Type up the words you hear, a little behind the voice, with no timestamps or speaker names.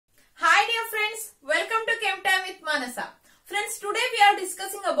Manasa. Friends, today we are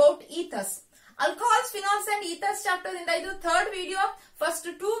discussing about ethers. Alcohols, phenols and ethers chapter inda idu third video. First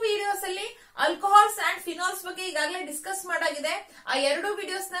two videos alli alcohols and phenols ಬಗ್ಗೆ ಈಗಾಗಲೇ discuss ಮಾಡಾಗಿದೆ. ಆ ಎರಡು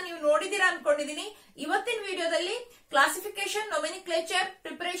videos ನ ನೀವು ನೋಡಿದೀರಾ ಅನ್ಕೊಂಡಿದೀನಿ. ಇವತ್ತಿನ ವಿಡಿಯೋದಲ್ಲಿ classification, nomenclature,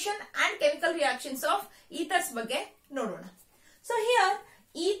 preparation and chemical reactions of ethers ಬಗ್ಗೆ ನೋಡೋಣ. So here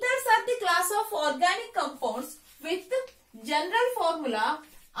ethers are the class of organic compounds with general formula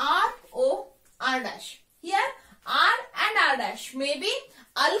ROR'. Here R and R' may be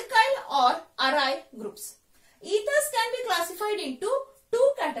alkyl or aryl groups. Ethers can be classified into two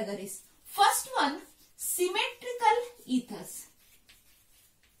categories. First one, symmetrical ethers.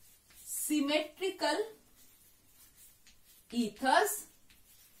 Symmetrical ethers.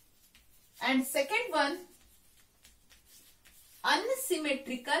 And second one,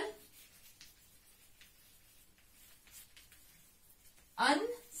 unsymmetrical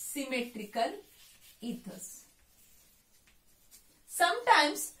ethers.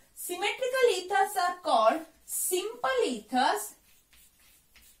 Sometimes symmetrical ethers are called simple ethers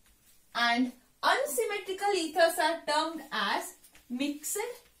and unsymmetrical ethers are termed as mixed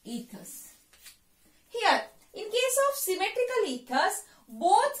ethers. Here, in case of symmetrical ethers,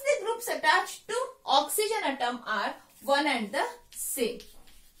 both the groups attached to oxygen atom are one and the same.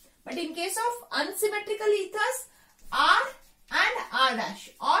 But in case of unsymmetrical ethers, R and R'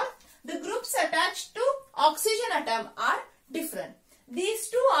 or the groups attached to oxygen atom are different. These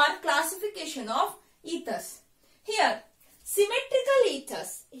two are classification of ethers. Here, symmetrical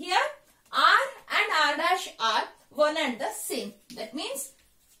ethers. Here, R and R' are one and the same. That means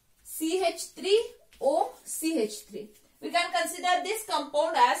CH3OCH3. We can consider this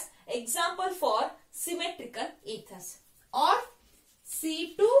compound as example for symmetrical ethers. Or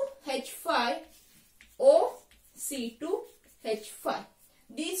C2H5OC2H5.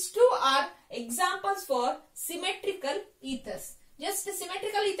 These two are examples for symmetrical ethers. Just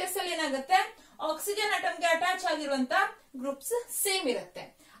symmetrical ethers alli enagutte oxygen atom ge attach agiruvanta groups same irutte.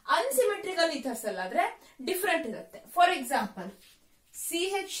 Unsymmetrical ethers alladre different irutte. For example,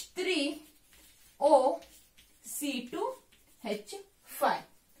 CH3OC2H5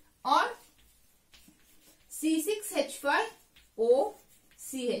 or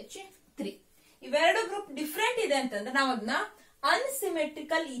C6H5OCH3. ಇವೆರಡು group different ಇದೆ ಅಂತಂದ್ರೆ ನಾವು ಅದನ್ನ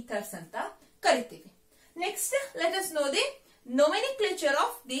unsymmetrical ethers ಅಂತ ಕರಿತೀವಿ. Next, let us know the nomenclature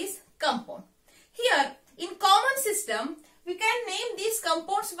of these compounds. Here, in common system, we can name these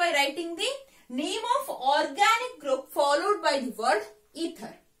compounds by writing the name of organic group followed by the word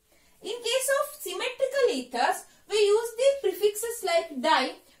ether. In case of symmetrical ethers, we use the prefixes like di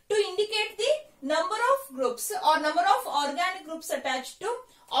to indicate the number of groups or number of organic groups attached to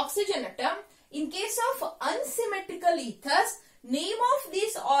oxygen atom. In case of unsymmetrical ethers, name of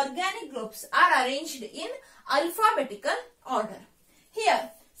these organic groups are arranged in alphabetical order. Here,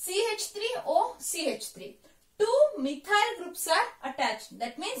 CH3OCH3. Two methyl groups are attached.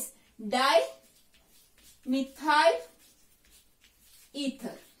 That means dimethyl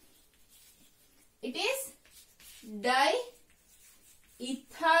ether. It is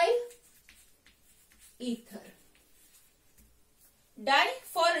diethyl ether. Di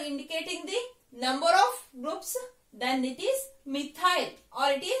for indicating the number of groups, then it is methyl or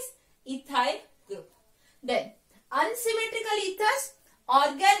it is ethyl group. Then unsymmetrical ethers,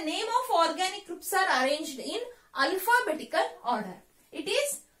 name of organic groups are arranged in alphabetical order. It is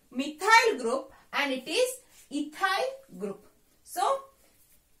methyl group and it is ethyl group. So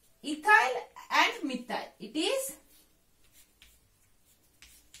ethyl and methyl, it is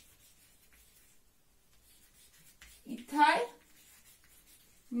ethyl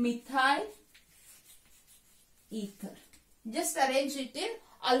methyl ether. Just arrange it in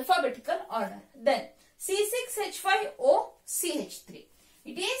alphabetical order. Then C6H5OCH3.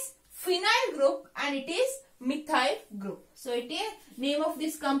 It is phenyl group and it is methyl group. So it is name of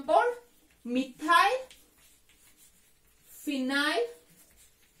this compound methyl phenyl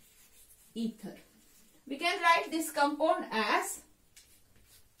ether. We can write this compound as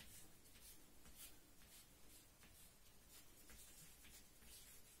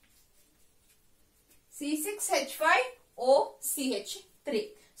C6H5OCH3.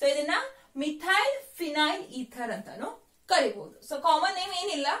 So ಇದನ್ನ methyl phenyl ether ಅಂತಾನು ಕರಿಬಹುದು. So common name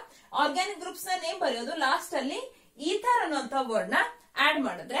ಏನಿಲ್ಲ, organic groups ನ name ಬರೆಯೋದು, last ಅಲ್ಲಿ ether ಅನ್ನುವಂತ word ನ add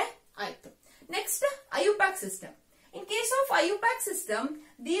ಮಾಡಿದ್ರೆ ಆಯ್ತು. Next, IUPAC system. In case of IUPAC system,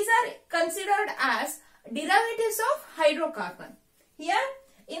 these are considered as derivatives of hydrocarbon. Here,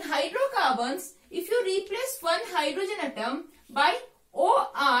 in hydrocarbons, if you replace one hydrogen atom by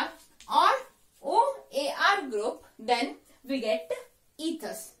OR or OAR group, then we get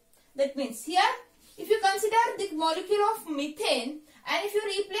ethers. That means here if you consider the molecule of methane and if you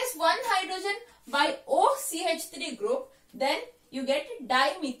replace one hydrogen by OCH3 group, then you get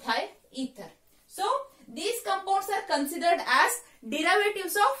dimethyl ether. So these compounds are considered as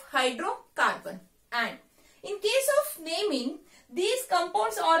derivatives of hydrocarbon. And in case of naming, these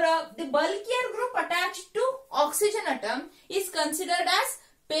compounds or the bulkier group attached to oxygen atom is considered as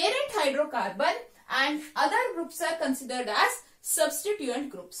parent hydrocarbon and other groups are considered as substituent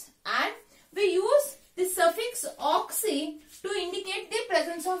groups. And we use the suffix oxy to indicate the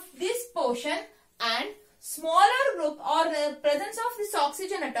presence of this portion, and smaller group or the presence of this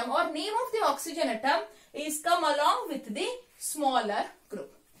oxygen atom or name of the oxygen atom is come along with the smaller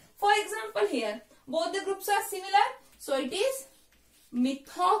group. For example, here both the groups are similar, so it is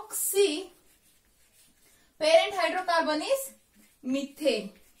methoxy, parent hydrocarbon is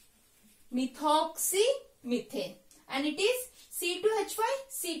methane, methoxy methane, and it is C2H5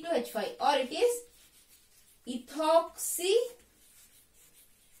 C2H5, or it is ethoxy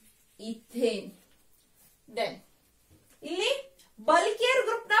ethane. Then ಇಲ್ಲಿ bulkier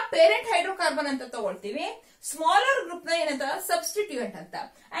group ನ parent hydrocarbon ಅಂತ ತಗೊಳ್ತೀವಿ, smaller group ನ ಏನಂತ substituent ಅಂತ.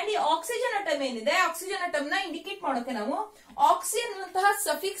 And ಈ oxygen atom ಏನಿದೆ, oxygen atom ನ ಇಂಡಿಕೇಟ್ ಮಾಡೋಕೆ ನಾವು ಆಕ್ಸಿ ಅನ್ನುವಂತಹ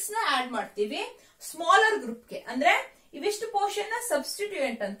ಸಫಿಕ್ಸ್ ನ ಆಡ್ ಮಾಡ್ತೀವಿ ಸ್ಮಾಲರ್ ಗ್ರೂಪ್ ಗೆ. ಅಂದ್ರೆ ಇವಿಷ್ಟು ಪೋರ್ಷನ್ ನ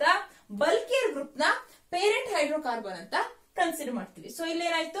ಸಬ್ಸ್ಟಿಟ್ಯೂಯೆಂಟ್ ಅಂತ, ಬಲ್ಕಿಯರ್ ಗ್ರೂಪ್ ನ ಪೇರೆಂಟ್ ಹೈಡ್ರೋಕಾರ್ಬನ್ ಅಂತ ಕನ್ಸಿಡರ್ ಮಾಡ್ತೀವಿ. ಸೊ ಇಲ್ಲಿ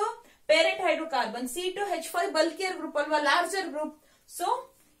ಏನಾಯ್ತು, parent hydrocarbon C2H5 bulkier group ಅಲ್ವಾ, ಲಾರ್ಜರ್ ಗ್ರೂಪ್. ಸೊ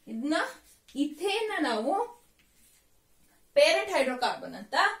ಇದನ್ನ ಇಥೇನ್ ನ ನಾವು parent hydrocarbon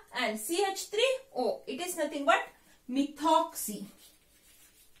anta, and CH3O, it is nothing but methoxy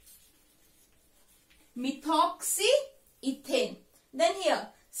ethane. Then here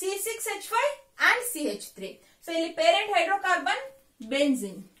C6H5 and CH3. So ಇಲ್ಲಿ parent hydrocarbon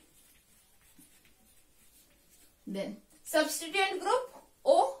benzene. Then substituent group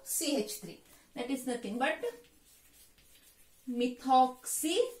OCH3, that is nothing but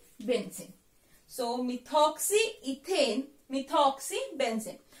methoxy benzene. So methoxy ethane, methoxy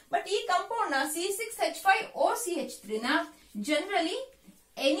benzene. But ಈ compound ನ C6H5OCH3 ನ generally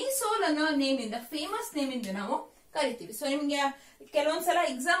ಎನಿಸೋಲ್ ಅನ್ನೋ name ಇಂದ, famous name ಇಂದ ನಾವು ಕರಿತೀವಿ. So ನಿಮ್ಗೆ ಕೆಲವೊಂದ್ಸಲ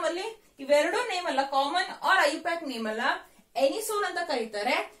ಎಕ್ಸಾಮ್ ಅಲ್ಲಿ ಇವೆರಡೂ ನೇಮ್ ಅಲ್ಲ, ಕಾಮನ್ ಆರ್ ಐಪ್ಯಾಕ್ ನೇಮ್ ಅಲ್ಲ, ಎನಿಸೋಲ್ ಅಂತ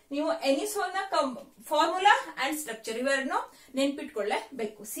ಕರೀತಾರೆ. ನೀವು ಎನಿಸೋಲ್ ನ ಫಾರ್ಮುಲಾ ಅಂಡ್ ಸ್ಟ್ರಕ್ಚರ್ ಇವೆರಡನ್ನು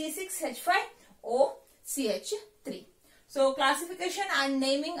ನೆನ್ಪಿಟ್ಕೊಳ್ಳೇಬೇಕು. C6H5OCH3. So classification and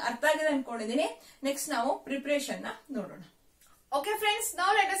naming ಅರ್ಥ ಆಗಿದೆ ಅನ್ಕೊಂಡಿದ್ದೀನಿ. ನೆಕ್ಸ್ಟ್ ನಾವು ಪ್ರಿಪರೇಷನ್ ನ ನೋಡೋಣ. Okay friends, now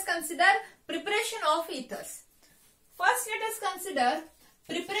let us consider preparation of ethers. First let us consider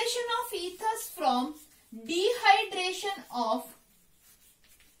preparation of ethers from dehydration of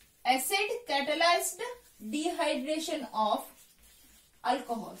acid catalyzed dehydration of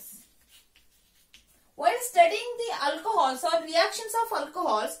alcohols. While studying the alcohols or reactions of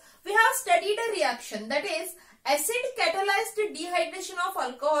alcohols, we have studied a reaction, that is acid catalyzed dehydration of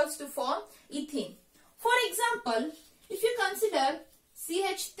alcohols to form ethene. For example, if you consider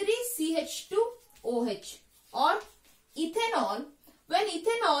CH3CH2OH or ethanol, when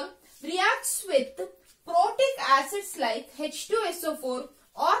ethanol reacts with protic acids like H2SO4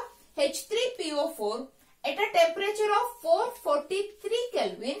 or H3PO4 at a temperature of 443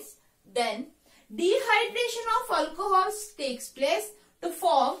 kelvins, then dehydration of alcohols takes place to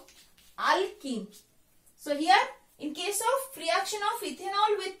form alkene. So here, in case of reaction of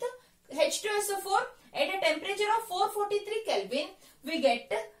ethanol with H2SO4 at a temperature of 443 Kelvin, we get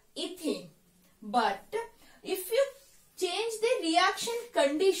ethene. But if you change the reaction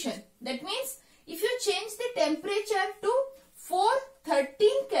condition, that means if you change the temperature to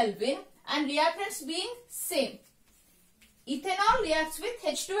 413 Kelvin and reactants being same, ethanol reacts with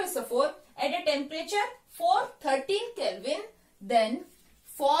H2SO4 at a temperature 413 Kelvin, then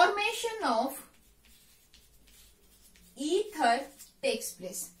formation of ether takes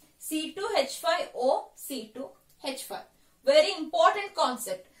place. C2H5O, C2H5. Very important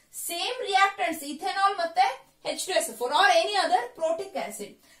concept. Same reactants, ethanol matte H2SO4 or any other protic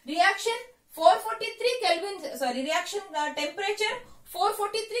acid. Reaction 443 Kelvin, reaction temperature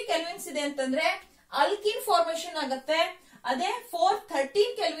 443 Kelvins ಇದೆ ಅಂತಂದ್ರೆ alkene formation ಆಗುತ್ತೆ. ಅದೇ 413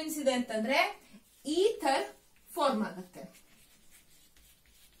 Kelvins ಇದೆ ಅಂತಂದ್ರೆ ether form ಆಗುತ್ತೆ.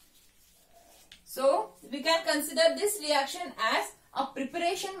 So we can consider this reaction as a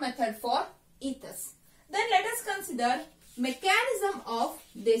preparation method for ethers. Then let us consider mechanism of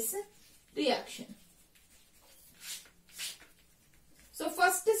this reaction. So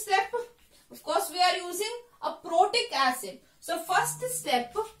first step, of course we are using a protic acid. So first step,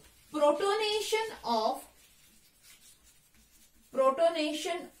 protonation of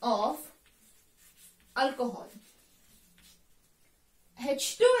alcohol.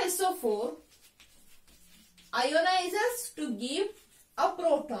 H2SO4 ionizers to give a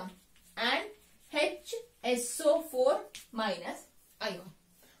proton and HSO4 minus ion.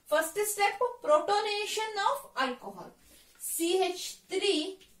 First step, protonation of alcohol.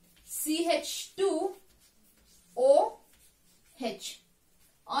 CH3 CH2 OH.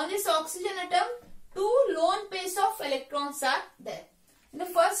 On this oxygen atom, 2 lone pairs of electrons are there. In the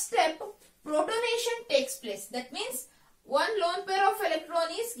first step, protonation takes place. That means one lone pair of electron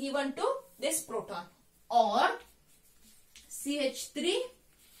is given to this proton, or CH3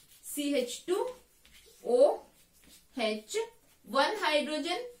 CH2 OH, one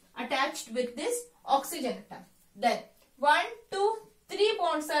hydrogen attached with this oxygen atom. Then 1, 2, 3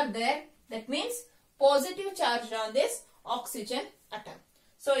 bonds are there. That means positive charge on this oxygen atom.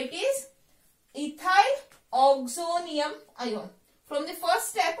 So it is ethyl oxonium ion. From the first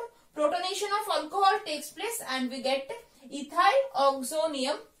step, protonation of alcohol takes place and we get ethyl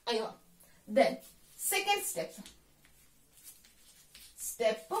oxonium ion. Then second step,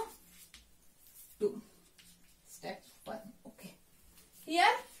 step 2, step 1. Okay.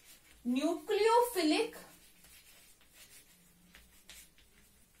 Here nucleophilic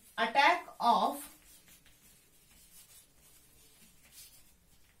attack of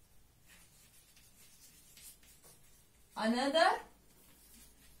another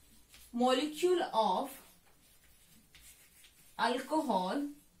molecule of alcohol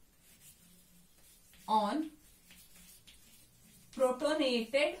on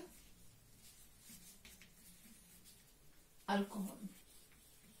protonated alcohol.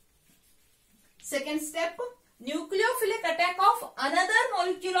 Second step, nucleophilic attack of another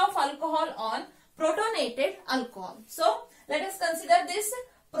molecule of alcohol on protonated alcohol. So let us consider this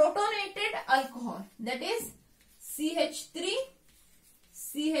protonated alcohol, that is CH3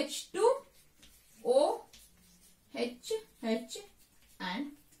 CH2 OH H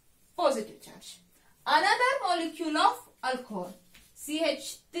and positive charge. Another molecule of alcohol,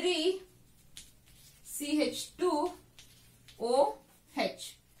 CH3 CH2 OH,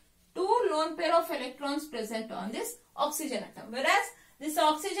 2 lone pair of electrons present on this oxygen atom, whereas this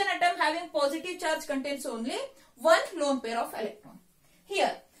oxygen atom having positive charge contains only 1 lone pair of electron.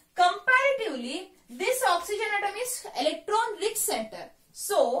 Here comparatively this oxygen atom is electron rich center,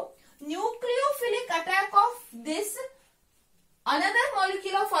 so nucleophilic attack of this another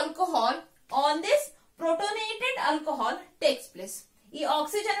molecule of alcohol on this protonated alcohol takes place. ಈ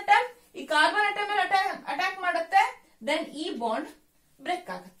oxygen atom ಈ carbon atom attack ಮಾಡುತ್ತೆ, then ಈ bond break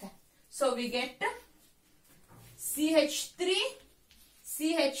ಆಗುತ್ತೆ. So we get CH3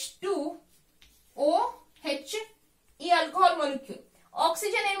 CH2 OH, ಈ alcohol molecule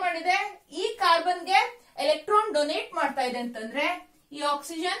oxygen ಏನ್ ಮಾಡಿದೆ, ಈ carbon ಗೆ ಎಲೆಕ್ಟ್ರಾನ್ ಡೊನೇಟ್ ಮಾಡ್ತಾ ಇದೆ ಅಂತಂದ್ರೆ ಈ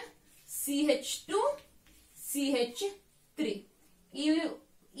ಆಕ್ಸಿಜನ್ CH2 CH3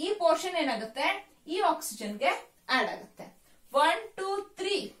 ಈ ಪೋರ್ಷನ್ ಏನಾಗುತ್ತೆ, ಈ ಆಕ್ಸಿಜನ್ ಗೆ ಆಡ್ ಆಗುತ್ತೆ. 1 2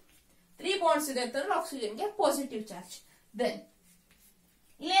 3 ಬಾಂಡ್ಸ್ ಇದೆ ಅಂತಂದ್ರೆ ಆಕ್ಸಿಜನ್ ಗೆ ಪಾಸಿಟಿವ್ ಚಾರ್ಜ್. ದೆನ್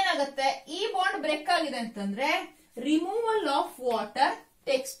ಇಲ್ಲೇನಾಗುತ್ತೆ, ಈ ಬಾಂಡ್ ಬ್ರೇಕ್ ಆಗಿದೆ ಅಂತಂದ್ರೆ removal of water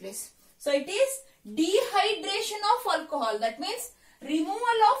takes place. So it is dehydration of alcohol, that means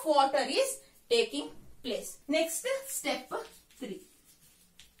removal of water is taking place. Next step 3.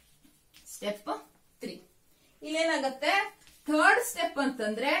 Step 3. ಇಲ್ಲೇನಾಗುತ್ತೆ, third step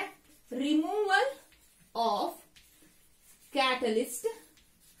ಅಂತಂದ್ರೆ removal of catalyst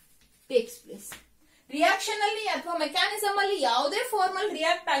takes place. Reaction ಅಲ್ಲಿ ಅಥವಾ mechanism ಅಲ್ಲಿ ಯಾವುದೇ formal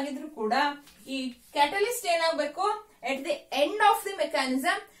react ಆಗಿದ್ರು ಕೂಡ ಈ catalyst ಏನಾಗಬೇಕು, at the end of the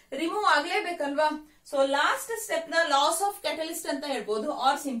mechanism remove ಆಗ್ಲೇಬೇಕಲ್ವಾ. So last step ನ ಲಾಸ್ ಆಫ್ ಕ್ಯಾಟಲಿಸ್ಟ್ ಅಂತ ಹೇಳ್ಬೋದು,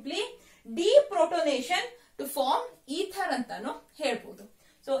 R simply ಡಿಪ್ರೋಟೋನೇಷನ್ to form ether ಅಂತಾನು ಹೇಳ್ಬೋದು.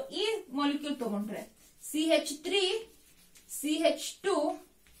 ಸೊ ಈ ಮಾಲಿಕ್ಯೂಲ್ ತಗೊಂಡ್ರೆ CH3 CH2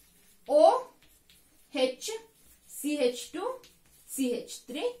 OH CH2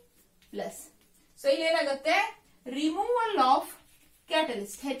 CH3 plus. So ಇಲ್ಲಿ ಏನಾಗುತ್ತೆ, removal of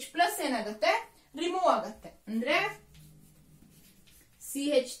catalyst H plus ಏನಾಗುತ್ತೆ, ರಿಮೂವ್ ಆಗುತ್ತೆ. ಅಂದ್ರೆ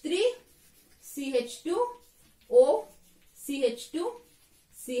CH3 CH2 OH CH2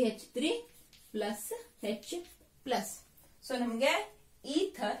 CH3 plus H plus. So ನಮಗೆ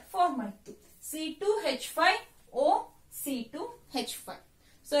ಈಥರ್ ಫಾರ್ಮ್ ಆಯ್ತು, C2H5O C2H5.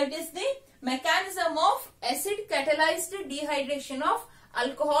 So it is the mechanism of acid catalyzed dehydration of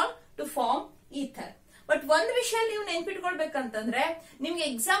alcohol to form ether. But ಒಂದ್ ವಿಷಯ ನೀವು ನೆನ್ಪಿಟ್ಕೊಳ್ಬೇಕಂತಂದ್ರೆ, ನಿಮ್ಗೆ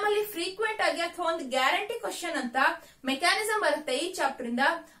exam ಅಲ್ಲಿ ಫ್ರೀಕ್ವೆಂಟ್ ಆಗಿ ಅಥವಾ ಒಂದು ಗ್ಯಾರಂಟಿ ಕ್ವಶನ್ ಅಂತ ಮೆಕ್ಯಾನಿಸಮ್ ಬರುತ್ತೆ ಈ ಚಾಪ್ಟರ್ ಇಂದ,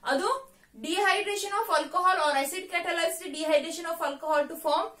 ಅದು dehydration of alcohol R acid ಕ್ಯಾಟಲೈಸ್ಡ್ dehydration of alcohol to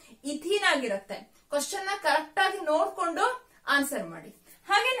form ಇಥೀನ್ ಆಗಿರುತ್ತೆ. ಕ್ವಶನ್ ನ ಕರೆಕ್ಟ್ ಆಗಿ ನೋಡ್ಕೊಂಡು ಆನ್ಸರ್ ಮಾಡಿ.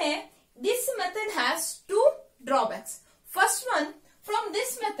 ಹಾಗೇನೆ this method has 2 drawbacks. First one, from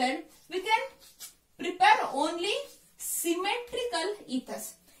this method we can prepare only ethers.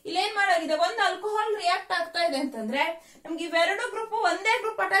 ಇಲ್ಲೇನ್ ಮಾಡಾಗಿದೆ, ಒಂದು ಆಲ್ಕೋಹಾಲ್ ರಿಯಾಕ್ಟ್ ಆಗ್ತಾ ಇದೆ ಅಂತಂದ್ರೆ ನಮ್ಗೆ ಇವೆರಡು ಗ್ರೂಪ್ ಒಂದೇ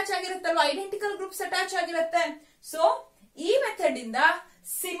group attach ಆಗಿರುತ್ತಲ್ವಾ, identical groups attach ಆಗಿರುತ್ತೆ. ಸೊ ಈ ಮೆಥಡ್ ಇಂದ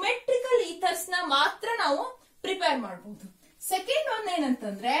ಸಿಮೆಟ್ರಿಕಲ್ ಈಥರ್ಸ್ ನ ಮಾತ್ರ ನಾವು ಪ್ರಿಪೇರ್ ಮಾಡಬಹುದು. ಸೆಕೆಂಡ್ ಒಂದ್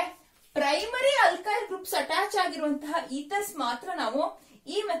ಏನಂತಂದ್ರೆ ಪ್ರೈಮರಿ ಅಲ್ಕೈಲ್ ಗ್ರೂಪ್ಸ್ ಅಟ್ಯಾಚ್ ಆಗಿರುವಂತಹ ಈಥರ್ಸ್ ಮಾತ್ರ ನಾವು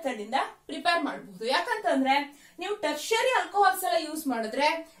ಈ ಮೆಥಡ್ ಇಂದ ಪ್ರಿಪೇರ್ ಮಾಡಬಹುದು. ಯಾಕಂತಂದ್ರೆ ನೀವು ಟರ್ಷರಿ ಆಲ್ಕೋಹಾಲ್ಸ್ ಎಲ್ಲ ಯೂಸ್ ಮಾಡಿದ್ರೆ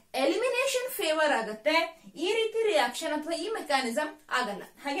ಎಲಿಮಿನೇಷನ್ ಫೇವರ್ ಆಗುತ್ತೆ. ಈ ರೀತಿ ರಿಯಾಕ್ಷನ್ ಅಥವಾ ಈ ಮೆಕ್ಯಾನಿಸಮ್ ಆಗಲ್ಲ.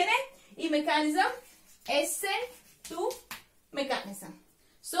 ಹಾಗೇನೆ ಈ ಮೆಕ್ಯಾನಿಸಮ್ SN2 ಮೆಕ್ಯಾನಿಸಮ್.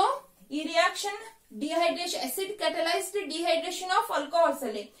 ಸೊ ಈ reaction dehydration, acid ಕ್ಯಾಟಲೈಸ್ಡ್ dehydration of alcohols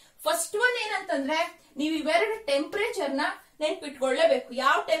ಅಲ್ಲಿ ಫಸ್ಟ್ ಒನ್ ಏನಂತಂದ್ರೆ ನೀವು ಇವೆರಡು ಟೆಂಪರೇಚರ್ ನ ನೆನ್ಪಿಟ್ಕೊಳ್ಳೇಬೇಕು.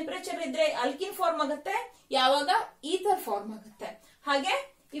 ಯಾವ ಟೆಂಪರೇಚರ್ ಇದ್ರೆ ಅಲ್ಕಿನ್ ಫಾರ್ಮ್ ಆಗುತ್ತೆ, ಯಾವಾಗ ಈಥರ್ ಫಾರ್ಮ್ ಆಗುತ್ತೆ. ಹಾಗೆ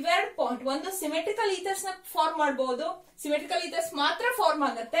ಇವೆರಡು ಪಾಯಿಂಟ್, ಒಂದು ಸಿಮೆಟ್ರಿಕಲ್ ಈಥರ್ಸ್ ನ ಫಾರ್ಮ್ ಮಾಡಬಹುದು, ಸಿಮೆಟ್ರಿಕಲ್ ಈಥರ್ಸ್ ಮಾತ್ರ ಫಾರ್ಮ್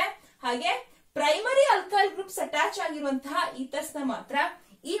ಆಗುತ್ತೆ. ಹಾಗೆ ಪ್ರೈಮರಿ ಅಲ್ಕೈಲ್ ಗ್ರೂಪ್ಸ್ ಅಟ್ಯಾಚ್ ಆಗಿರುವಂತಹ ಈಥರ್ಸ್ ನ ಮಾತ್ರ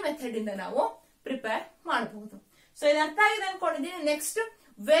ಈ ಮೆಥಡ್ ಇಂದ ನಾವು ಪ್ರಿಪೇರ್ ಮಾಡಬಹುದು. ಸೊ ಇದು ಅರ್ಥ ಆಗಿದೆ ಅನ್ಕೊಂಡಿದ್ದೀನಿ. ನೆಕ್ಸ್ಟ್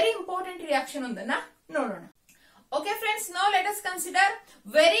ವೆರಿ ಇಂಪಾರ್ಟೆಂಟ್ ರಿಯಾಕ್ಷನ್ ಒಂದನ್ನ ನೋಡೋಣ. Okay friends, now let us consider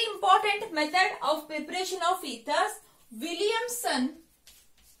very important method of preparation of ethers, Williamson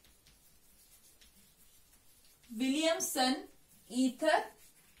ether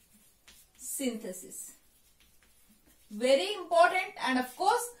synthesis. Very important and of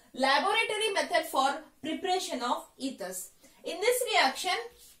course laboratory method for preparation of ethers. In this reaction,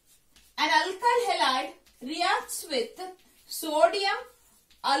 an alkyl halide reacts with sodium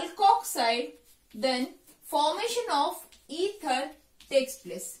alkoxide, then formation of ether takes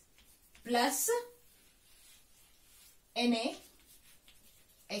place plus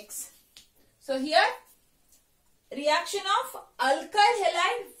NaX. So here reaction of alkyl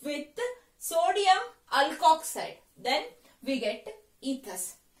halide with sodium alkoxide, then we get ethers.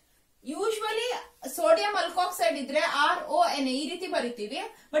 Usually sodium ಅಲ್ಕೋಕ್ಸೈಡ್ ಇದ್ರೆ RONA ಈ ರೀತಿ ಬರಿತೀವಿ.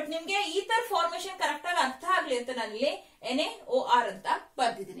 But ನಿಮ್ಗೆ ether formation correct ಆಗಿ ಅರ್ಥ ಆಗ್ಲಿ ಅಂತ ನಾನಿಲ್ಲಿ NaOR ಅಂತ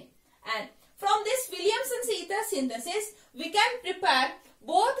ಬರ್ದಿದ್ದೀನಿ. And from this Williamson's ether synthesis, we can prepare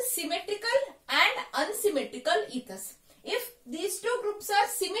both symmetrical and unsymmetrical ethers. If these two groups are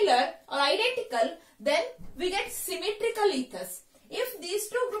similar or identical, then we get symmetrical ethers. If these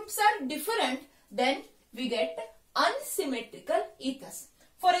two groups are different, then we get unsymmetrical ethers.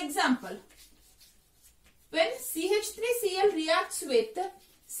 For example, when CH3Cl reacts with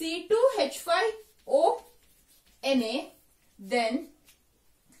C2H5ONa, then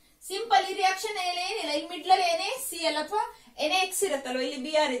simple ಈ reaction ಏನಿಲ್ಲ, ಇಲ್ಲಿ middle ಅಲ್ಲಿ NaCl ಅಥವಾ NaX ಇರುತ್ತಲ್ವ, ಇಲ್ಲಿ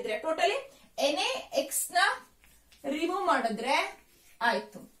Br ಇದ್ರೆ totally NaX ನ remove ಮಾಡಿದ್ರೆ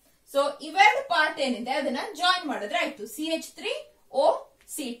ಆಯ್ತು. ಸೊ ಇವೆರಡು ಪಾರ್ಟ್ ಏನಿದೆ ಅದನ್ನ ಜಾಯಿನ್ ಮಾಡಿದ್ರೆ ಆಯ್ತು.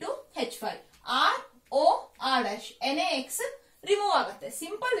 CH3OC2H5 ROR' NaX ರಿಮೂವ್ ಆಗುತ್ತೆ.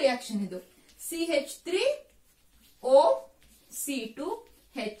 ಸಿಂಪಲ್ ರಿಯಾಕ್ಷನ್ ಇದು.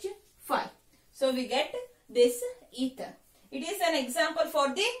 CH3OC2H5. So we get this ether. It is an example for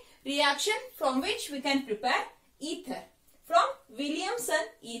the reaction from which we can prepare ether from Williamson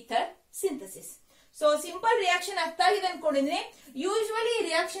ether synthesis. So simple reaction ಅರ್ಥ ಆಗಿದೆ ಅನ್ಕೊಂಡಿದ್ದೀನಿ. Usually ಈ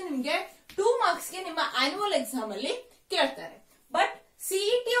reaction ನಿಮ್ಗೆ 2 marks ಗೆ ನಿಮ್ಮ annual exam ಅಲ್ಲಿ ಕೇಳ್ತಾರೆ. But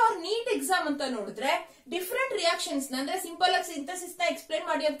CET or NEET exam ಅಂತ ನೋಡಿದ್ರೆ ಡಿಫರೆಂಟ್ ರಿಯಾಕ್ಷನ್ಸ್ ನ, ಅಂದ್ರೆ ಸಿಂಪಲ್ ಆಗಿ ಸಿಂಥಸಿಸ್ ನ ಎಕ್ಸ್ಪ್ಲೈನ್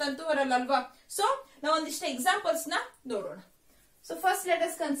ಮಾಡಿ ಅಂತಂತೂ ಬರಲ್ಲ ಅಲ್ವಾ. ಸೊ ನಾವು ಒಂದಿಷ್ಟು ಎಕ್ಸಾಂಪಲ್ಸ್ ನ ನೋಡೋಣ. So first let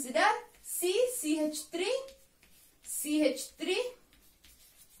us consider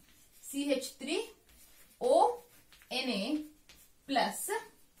CH3ONA plus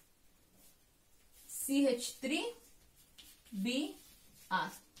CH3Br.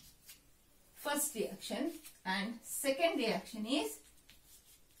 First reaction, and second reaction is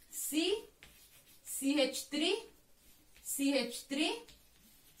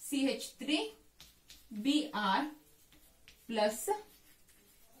CH3Br plus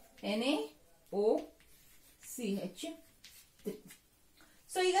NaOCH3.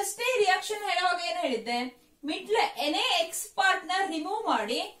 So ಈಗಷ್ಟೇ ರಿಯಾಕ್ಷನ್ ಹೇಳುವಾಗ ಏನ್ ಹೇಳಿದ್ದೆ, ಮಿಡ್ಲ್ NaX ಪಾರ್ಟ್ ನ ರಿಮೂವ್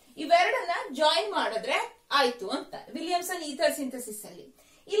ಮಾಡಿ ಇವೆರಡನ್ನ ಜಾಯಿನ್ ಮಾಡಿದ್ರೆ ಆಯ್ತು ಅಂತ ವಿಲಿಯಮ್ಸನ್ ಈಥರ್ ಸಿಂಥಸಿಸ್ ಅಲ್ಲಿ.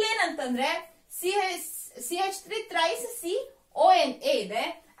 ಇಲ್ಲೇನಂತಂದ್ರೆ CH3 ಥ್ರೈಸ್ CONA ಇದೆ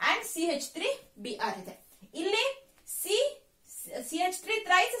ಅಂಡ್ CH3Br ಇದೆ. ಇಲ್ಲಿ CH3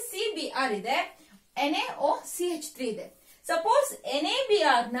 ಥ್ರೈಸ್ CBr ಇದೆ, NaOCH3 ಇದೆ. ಸಪೋಸ್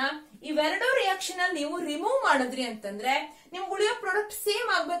NaBr ನ ಇವೆರಡು ರಿಯಾಕ್ಷನ್ ಅಲ್ಲಿ ನೀವು ರಿಮೂವ್ ಮಾಡಿದ್ರಿ ಅಂತಂದ್ರೆ ನಿಮ್ಗೆ ಉಳಿಯೋ ಪ್ರಾಡಕ್ಟ್ ಸೇಮ್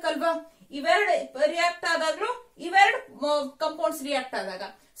ಆಗ್ಬೇಕಲ್ವಾ. ಇವೆರಡು ರಿಯಾಕ್ಟ್ ಆದಾಗ್ಲೂ ಇವೆರಡು ಕಂಪೌಂಡ್ಸ್ ರಿಯಾಕ್ಟ್ ಆದಾಗ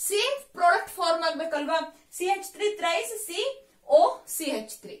same product form ಆಗ್ಬೇಕಲ್ವಾ. CH3 thrice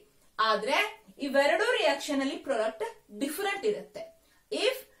COCH3 ಆದ್ರೆ ಇವೆರಡು ರಿಯಾಕ್ಷನ್ ಅಲ್ಲಿ ಪ್ರಾಡಕ್ಟ್ ಡಿಫರೆಂಟ್ ಇರುತ್ತೆ.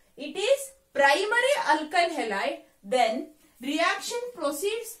 If it is primary alkyl halide, then reaction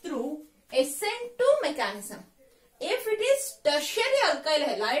proceeds through SN2 mechanism. If it is tertiary alkyl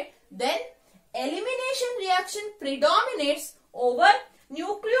halide, then elimination reaction predominates over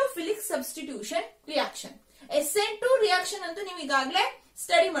nucleophilic substitution reaction. SN2 reaction ಅಂತೂ ನೀವು ಈಗಾಗಲೇ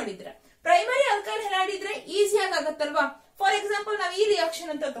study ಮಾಡಿದ್ರೆ. Primary alkyl ಹಲೈಡ್ ಇದ್ರೆ ಈಸಿಯಾಗಿ ಆಗತ್ತಲ್ವಾ. For example ನಾವು ಈ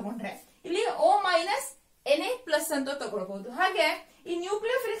reaction ಅಂತ ತಗೊಂಡ್ರೆ ಇಲ್ಲಿ O ಮೈನಸ್ Na ಪ್ಲಸ್ ಅಂತ ತಗೊಳ್ಬಹುದು. ಹಾಗೆ ಈ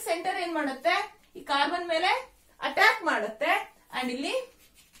ನ್ಯೂಕ್ಲಿಯೋಫಿಲಿಕ್ ಸೆಂಟರ್ ಏನ್ ಮಾಡುತ್ತೆ, ಈ ಕಾರ್ಬನ್ ಮೇಲೆ ಅಟ್ಯಾಕ್ ಮಾಡುತ್ತೆ ಅಂಡ್ ಇಲ್ಲಿ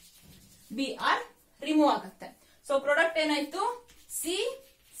Br ರಿಮೂವ್ ಆಗುತ್ತೆ. ಸೊ ಪ್ರಾಡಕ್ಟ್ ಏನಾಯ್ತು,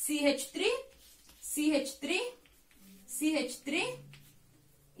 CH3 CH3 CH3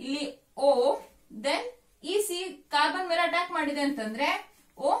 ಇಲ್ಲಿ O, ದೆನ್ ಈ ಸಿ ಕಾರ್ಬನ್ ಮೇಲೆ ಅಟ್ಯಾಕ್ ಮಾಡಿದೆ ಅಂತಂದ್ರೆ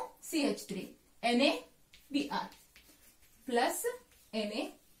O CH3 NaBr plus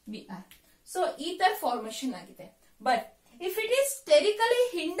NaBr. So ether formation ಆಗಿದೆ. But if it is ಸ್ಟೆರಿಕಲಿ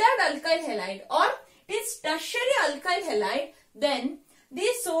ಹಿಂಡರ್ಡ್ alkyl halide R it is tertiary alkyl halide, then the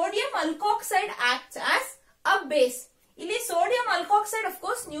sodium ಅಲ್ಕೋಕ್ಸೈಡ್ acts as a base. ಇಲ್ಲಿ sodium ಅಲ್ಕೋಕ್ಸೈಡ್ of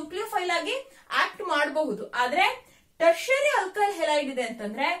course nucleophile ಆಗಿ act ಮಾಡಬಹುದು, ಆದ್ರೆ tertiary alkyl halide ಇದೆ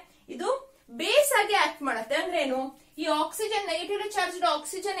ಅಂತಂದ್ರೆ ಇದು base ಆಗಿ act ಮಾಡುತ್ತೆ. ಅಂದ್ರೆ ಏನು, ಈ ಆಕ್ಸಿಜನ್ ನೆಗೆಟಿವ್ಲಿ ಚಾರ್ಜ್ಡ್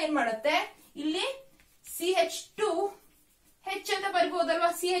ಆಕ್ಸಿಜನ್ ಏನ್ ಮಾಡುತ್ತೆ, ಇಲ್ಲಿ CH2H ಅಂತ ಬರಬಹುದಲ್ವಾ,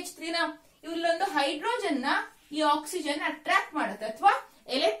 CH3 ನ ಇಲ್ಲೊಂದು ಹೈಡ್ರೋಜನ್ ನ ಈ ಆಕ್ಸಿಜನ್ ಅಟ್ರಾಕ್ಟ್ ಮಾಡುತ್ತೆ ಅಥವಾ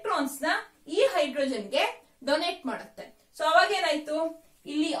ಎಲೆಕ್ಟ್ರಾನ್ಸ್ ನ ಈ ಹೈಡ್ರೋಜನ್ ಗೆ ಡೊನೇಟ್ ಮಾಡುತ್ತೆ. ಸೊ ಅವಾಗ ಏನಾಯ್ತು,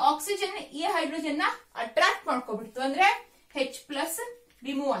 ಇಲ್ಲಿ ಆಕ್ಸಿಜನ್ ಈ ಹೈಡ್ರೋಜನ್ ನ ಅಟ್ರಾಕ್ಟ್ ಮಾಡ್ಕೊಬಿಡ್ತು, ಅಂದ್ರೆ H ಪ್ಲಸ್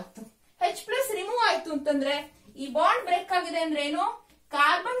ರಿಮೂವ್ ಆಯ್ತು. H ಪ್ಲಸ್ ರಿಮೂವ್ ಆಯ್ತು ಅಂತಂದ್ರೆ ಈ ಬಾಂಡ್ ಬ್ರೇಕ್ ಆಗಿದೆ ಅಂದ್ರೆ ಏನು,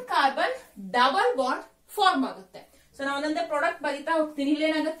 carbon carbon double bond form ಆಗುತ್ತೆ. ಸೊ ನಾವು ಒಂದೊಂದೇ ಪ್ರಾಡಕ್ಟ್ ಬರೀತಾ ಹೋಗ್ತೀನಿ. ಇಲ್ಲಿ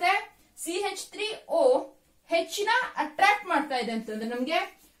ಏನಾಗುತ್ತೆ, CH3O H ನ ಅಟ್ರಾಕ್ಟ್ ಮಾಡ್ತಾ ಇದೆ ಅಂತಂದ್ರೆ ನಮ್ಗೆ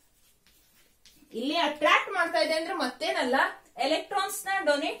ಇಲ್ಲಿ ಅಟ್ರಾಕ್ಟ್ ಮಾಡ್ತಾ ಇದೆ ಅಂದ್ರೆ ಮತ್ತೇನಲ್ಲ, ಎಲೆಕ್ಟ್ರಾನ್ಸ್ ನ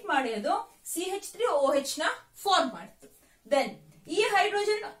ಡೊನೇಟ್ ಮಾಡಿ ಅದು CH3OH ನ ಫಾರ್ಮ್ ಮಾಡ್ತು. ದೆನ್ ಈ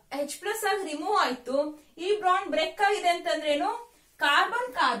ಹೈಡ್ರೋಜನ್ H ಪ್ಲಸ್ ಆಗಿ ರಿಮೂವ್ ಆಯ್ತು, ಈ ಬಾಂಡ್ ಬ್ರೇಕ್ ಆಗಿದೆ ಅಂತಂದ್ರೆ ಏನು, carbon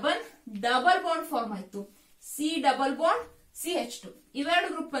carbon double bond form ಆಯ್ತು, C ಡಬಲ್ ಬಾಂಡ್ CH2. ಇವೆರಡು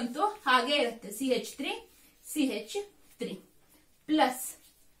ಗ್ರೂಪ್ ಅಂತೂ ಹಾಗೆ ಇರುತ್ತೆ, CH3 CH3 ಪ್ಲಸ್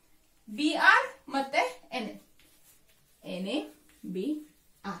Br ಮತ್ತೆ NaBr.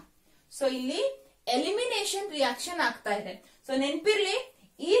 ಸೊ ಇಲ್ಲಿ ಎಲಿಮಿನೇಷನ್ ರಿಯಾಕ್ಷನ್ ಆಗ್ತಾ ಇದೆ. ಸೊ ನೆನ್ಪಿರ್ಲಿ,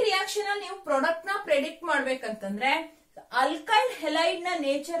 ಈ ರಿಯಾಕ್ಷನ್ ಅಲ್ಲಿ ನೀವು ಪ್ರಾಡಕ್ಟ್ ನ ಪ್ರೆಡಿಕ್ಟ್ ಮಾಡ್ಬೇಕಂತಂದ್ರೆ ಅಲ್ಕೈಲ್ ಹೆಲೈಡ್ ನ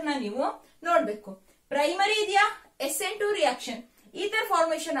ನೇಚರ್ ನ ನೀವು ನೋಡ್ಬೇಕು. ಪ್ರೈಮರಿ ಇದೆಯಾ, SN2 ರಿಯಾಕ್ಷನ್ ಈ ತರ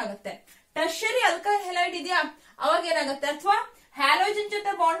ಫಾರ್ಮೇಶನ್ ಆಗುತ್ತೆ. ಟರ್ಷರಿ ಅಲ್ಕೈಲ್ ಹೆಲೈಡ್ ಇದೆಯಾ, ಅವಾಗ ಏನಾಗುತ್ತೆ, ಅಥವಾ ಹ್ಯಾಲೋಜನ್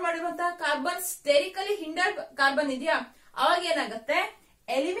ಜೊತೆ ಬಾಂಡ್ ಮಾಡಿರುವಂತಹ ಕಾರ್ಬನ್ ಸ್ಟೆರಿಕಲಿ ಹಿಂಡರ್ಡ್ ಕಾರ್ಬನ್ ಇದೆಯಾ, ಅವಾಗ ಏನಾಗುತ್ತೆ,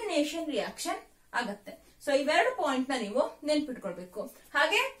 ಎಲಿಮಿನೇಷನ್ ರಿಯಾಕ್ಷನ್ ಆಗುತ್ತೆ. ಸೊ ಇವೆರಡು ಪಾಯಿಂಟ್ ನ ನೀವು ನೆನ್ಪಿಟ್ಕೊಳ್ಬೇಕು.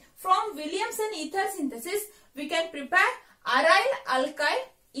 ಹಾಗೆ from Williamson ether synthesis we can prepare ಅರೈಲ್ alkyl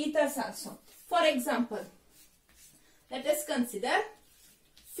ethers also. For example, let us consider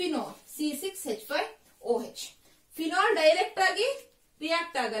phenol C6H5OH. Phenol direct ಆಗಿ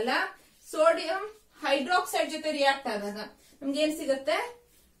ರಿಯಾಕ್ಟ್ ಆಗಲ್ಲ, ಸೋಡಿಯಂ ಹೈಡ್ರಾಕ್ಸೈಡ್ ಜೊತೆ ರಿಯಾಕ್ಟ್ ಆದಾಗ ನಮ್ಗೆ ಏನ್ ಸಿಗುತ್ತೆ,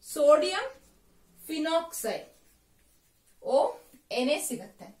 ಸೋಡಿಯಂ ಫಿನಾಕ್ಸೈಡ್ Na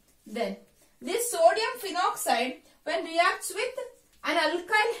ಸಿಗುತ್ತೆ. Then this sodium phenoxide when reacts with an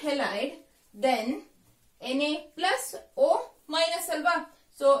alkyl halide, then Na plus O minus ಅಲ್ವಾ.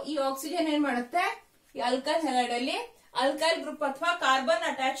 So ಈ ಆಕ್ಸಿಜನ್ ಏನ್ ಮಾಡುತ್ತೆ, ಈ ಅಲ್ಕೈಲ್ ಹಲೈಡ್ ಅಲ್ಲಿ ಅಲ್ಕೈಲ್ ಗ್ರೂಪ್ ಅಥವಾ ಕಾರ್ಬನ್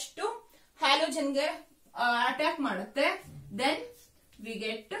ಅಟ್ಯಾಚ್ ಟು ಹ್ಯಾಲೋಜನ್ ಗೆ ಅಟ್ಯಾಕ್ ಮಾಡುತ್ತೆ. Then we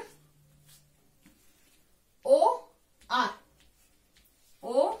get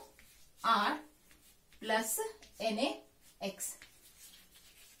OR plus NaX.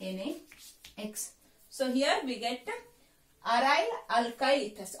 So here we get aryl alkyl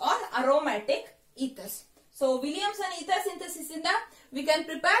ethers or aromatic ethers. So Williamson ether synthesis inda we can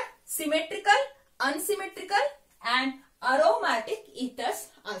prepare symmetrical, unsymmetrical and aromatic ethers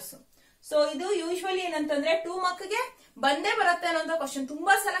also. So ಇದು usually ಏನಂತಂದ್ರೆ 2 ಮಾರ್ಕ್ಗೆ ಬಂದೇ ಬರುತ್ತೆ ಅನ್ನೋ question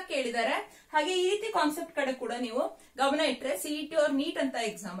ತುಂಬಾ ಸಲ ಕೇಳಿದ್ದಾರೆ. ಹಾಗೆ ಈ ರೀತಿ ಕಾನ್ಸೆಪ್ಟ್ ಕಡೆ ಕೂಡ ನೀವು ಗಮನ ಇಟ್ಟರೆ CET or NEET ಅಂತ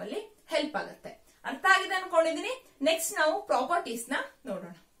ಎಕ್ಸಾಮ್ ಅಲ್ಲಿ ಹೆಲ್ಪ್ ಆಗುತ್ತೆ. ಅರ್ಥ ಆಗಿದೆ ಅನ್ಕೊಂಡಿದೀನಿ. ನೆಕ್ಸ್ಟ್ ನಾವು ಪ್ರಾಪರ್ಟೀಸ್ ನ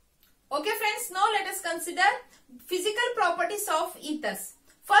ನೋಡೋಣ. Okay friends, now let us consider physical properties of ethers.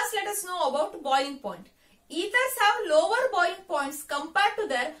 First let us know about boiling point. Ethers have lower boiling points compared to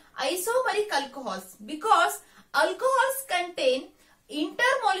their isomeric alcohols because alcohols contain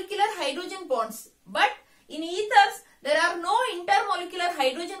intermolecular hydrogen bonds, but in ethers there are no intermolecular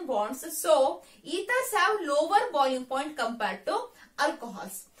hydrogen bonds, so ethers have lower boiling point compared to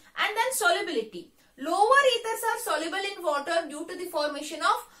alcohols. And then solubility. Lower ethers are soluble in water due to the formation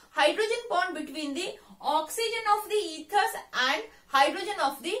of hydrogen bond between the oxygen of the ethers and hydrogen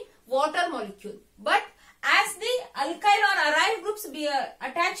of the water molecule. But as the alkyl or aryl groups be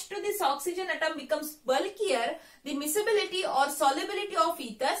attached to this oxygen atom becomes bulkier, the miscibility or solubility of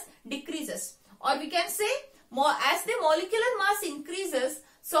ethers decreases. Or we can say as the molecular mass increases,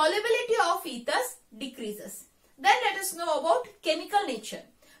 solubility of ethers decreases. Then let us know about chemical nature.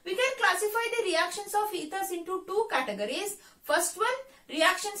 We can classify the reactions of ethers into two categories. First one,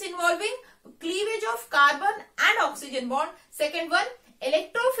 reactions involving cleavage of carbon and oxygen bond. Second one,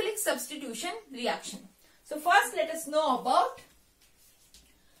 electrophilic substitution reaction. So first let us know about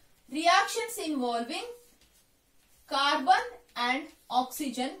reactions involving carbon and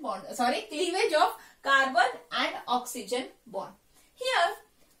oxygen bond. Cleavage of carbon and oxygen bond. Here,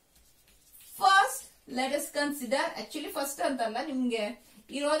 first let us consider, actually first antalla nimge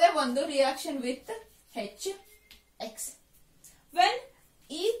irode ಒಂದು reaction with HX. When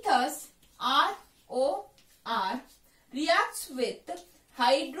ethers ROR reacts with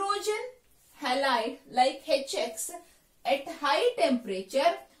hydrogen halide like HX at high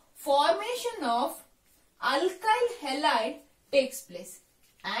temperature, formation of alkyl halide takes place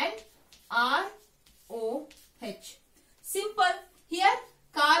and ROH. Simple. Here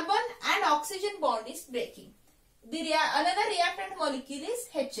carbon and oxygen bond is breaking. Another reactant molecule is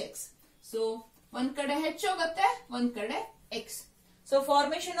HX. So one kade H hogutte, one kade X. So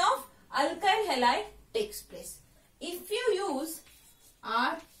formation of alkyl halide takes place. If you use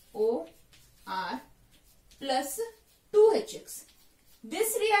ROR plus 2HX, this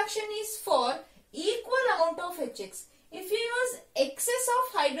reaction is for equal amount of HX. If you use excess of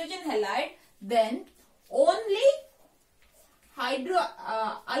hydrogen halide, then only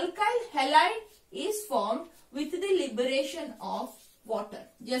alkyl halide is formed with the liberation of water.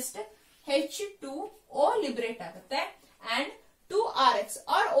 Just H2O liberate agutte and 2RX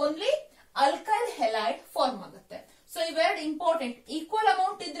or only alkyl halide form agutte. So iವೆರಡು important. Equal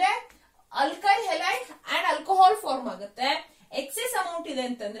amount idre alkyl halide and alcohol form agutte. Excess amount ಇದೆ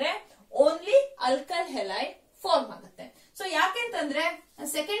ಅಂತಂದ್ರೆ only alkyl halide form ಆಗುತ್ತೆ. So ಯಾಕೆಂತಂದ್ರೆ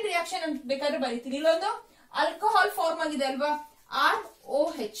second reaction ಅಂತ ಬೇಕಾದ್ರೆ ಬರೀತೀನಿ. ಇಲ್ಲೊಂದು alcohol form ಆಗಿದೆ ಅಲ್ವಾ,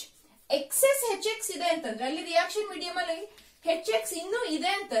 ROH. ಎಕ್ಸೆಸ್ HX ಇದೆ ಅಂತಂದ್ರೆ ಅಲ್ಲಿ ರಿಯಾಕ್ಷನ್ ಮೀಡಿಯಂ ಅಲ್ಲಿ HX ಇನ್ನೂ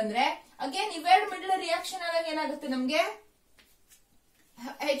ಇದೆ ಅಂತಂದ್ರೆ ಅಗೇನ್ ಇವೆರಡು ಮಿಡಲ್ ರಿಯಾಕ್ಷನ್ ಆದಾಗ ಏನಾಗುತ್ತೆ, ನಮ್ಗೆ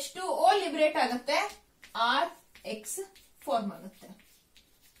H2O ಲಿಬರೇಟ್ ಆಗುತ್ತೆ, RX ಫಾರ್ಮ್ ಆಗುತ್ತೆ.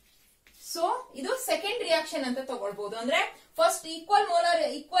 ಸೊ ಇದು ಸೆಕೆಂಡ್ ರಿಯಾಕ್ಷನ್ ಅಂತ ತಗೊಳ್ಬಹುದು. ಅಂದ್ರೆ ಫಸ್ಟ್ ಈಕ್ವಲ್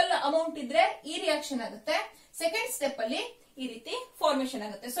ಅಮೌಂಟ್ ಇದ್ರೆ ಈ ರಿಯಾಕ್ಷನ್ ಆಗುತ್ತೆ, ಸೆಕೆಂಡ್ ಸ್ಟೆಪ್ ಅಲ್ಲಿ ಈ ರೀತಿ ಫಾರ್ಮೇಶನ್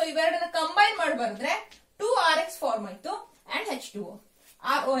ಆಗುತ್ತೆ. ಸೊ ಇವೆರಡನ್ನ ಕಂಬೈನ್ ಮಾಡಿ ಬರೆದ್ರೆ 2RX ಫಾರ್ಮ್ ಆಯ್ತು ಅಂಡ್ H2O.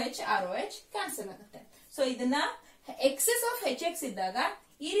 ROH ಕ್ಯಾನ್ಸಲ್ ಆಗುತ್ತೆ. ಸೊ ಇದನ್ನ ಎಕ್ಸೆಸ್ ಆಫ್ HX ಇದ್ದಾಗ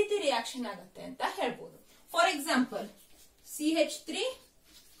ಈ ರೀತಿ ರಿಯಾಕ್ಷನ್ ಆಗುತ್ತೆ ಅಂತ ಹೇಳ್ಬೋದು. For example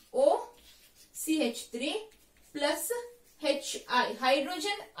CH3O CH3 plus HI,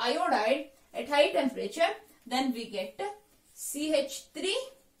 hydrogen iodide at high temperature, then we get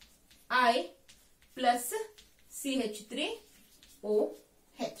CH3I plus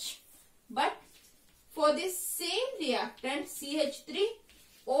CH3OH. But for this same reactant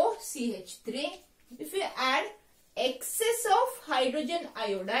CH3OCH3, if we add excess of hydrogen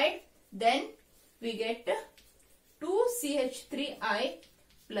iodide, then we get 2CH3I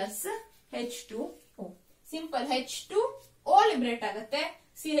plus H2O. Simple. H2O liberate ಆಗುತ್ತೆ,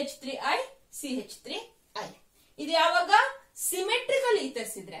 CH3I CH3I. ಇದು ಯಾವಾಗ symmetrical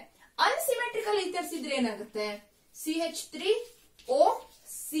ethers ಇದ್ರೆ. ಅನ್ಸಿಮೆಟ್ರಿಕಲ್ ethers ಇದ್ರೆ ಏನಾಗುತ್ತೆ, CH3O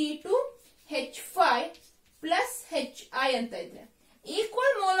C2H5 plus HI ಅಂತ ಇದ್ರೆ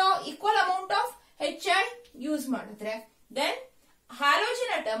equal amount of HI use ಮಾಡಿದ್ರೆ, then halogen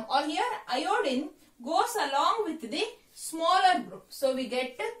atom or here iodine goes along with the smaller group. So we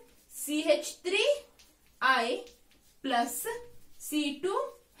get CH3I plus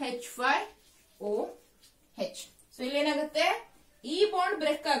C2H5OH. So ಇಲ್ಲಿ ಏನಾಗುತ್ತೆ, ಈ bond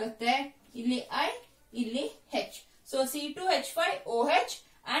break ಆಗುತ್ತೆ, ಇಲ್ಲಿ I ಇಲ್ಲಿ H. So C2H5OH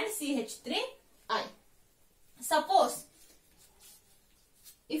and CH3I. Suppose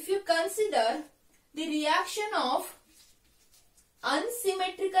if you consider the reaction of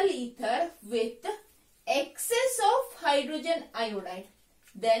unsymmetrical ether with excess of hydrogen iodide,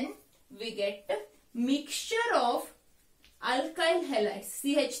 then we get mixture of alkyl halides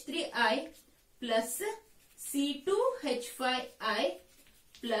CH3I plus C2H5I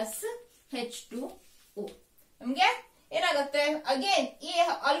plus H2O. ನಮ್ಗೆ ಏನಾಗುತ್ತೆ, again ಈ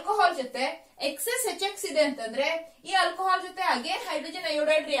alcohol ಜೊತೆ excess HX ಇದೆ ಅಂತಂದ್ರೆ ಈ alcohol ಜೊತೆ again hydrogen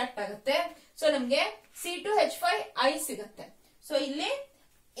iodide react ಆಗುತ್ತೆ. So ನಮ್ಗೆ C2H5I ಸಿಗುತ್ತೆ. ಸೊ ಇಲ್ಲಿ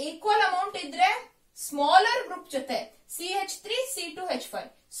ಈಕ್ವಲ್ ಅಮೌಂಟ್ ಇದ್ರೆ ಸ್ಮಾಲರ್ ಗ್ರೂಪ್ ಜೊತೆ CH3 C2H5,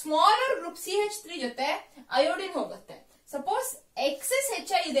 smaller group CH3 ಜೊತೆ ಅಯೋಡಿನ್ ಹೋಗುತ್ತೆ. ಸಪೋಸ್ ಎಕ್ಸೆಸ್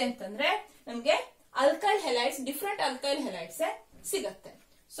HI ಇದೆ ಅಂತಂದ್ರೆ ನಮ್ಗೆ alkyl halides, different alkyl halides ಸಿಗುತ್ತೆ.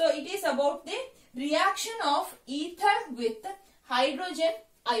 So it is about the reaction of ether with hydrogen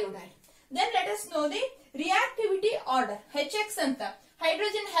iodide. Then let us know the reactivity order. HX ಅಂತ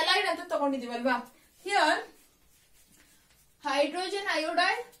hydrogen halide ಅಂತ ತಗೊಂಡಿದೀವಲ್ವಾ. Here hydrogen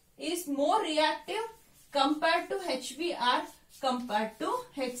iodide is more reactive compared to HBr compared to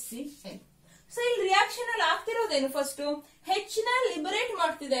HCl. So ಇಲ್ಲಿ reaction ಅಲ್ಲಿ ಆಗ್ತಿರೋದೇನು, first H ನ liberate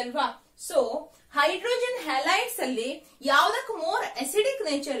ಮಾಡ್ತಿದೆ ಅಲ್ವಾ. So hydrogen halides ಅಲ್ಲಿ ಯಾವ್ದಕ್ಕೆ more acidic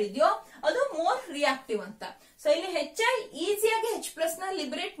nature ಇದೆಯೋ ಅದು ಮೋರ್ ರಿಯಾಕ್ಟಿವ್ ಅಂತ. ಸೊ ಇಲ್ಲಿ HI ಈಸಿಯಾಗಿ H+ ನ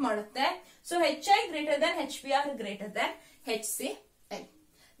ಲಿಬರೇಟ್ ಮಾಡುತ್ತೆ. So HI greater than HBr greater than HCl.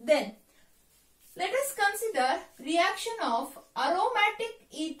 Then let us consider reaction of aromatic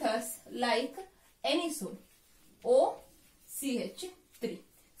ethers like anisole OCH3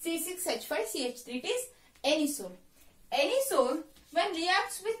 C6H5CH3. It is anisole. Anisole when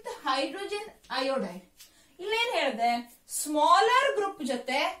reacts with hydrogen iodide, ಇಲ್ಲೇನ್ ಹೇಳಿದೆ, smaller group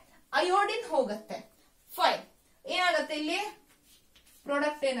ಜೊತೆ iodine ಹೋಗುತ್ತೆ. Fine, ಏನಾಗುತ್ತೆ ಇಲ್ಲಿ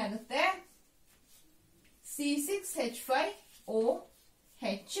product ಏನಾಗುತ್ತೆ,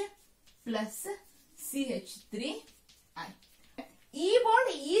 C6H5OH plus CH3I. ಈ bond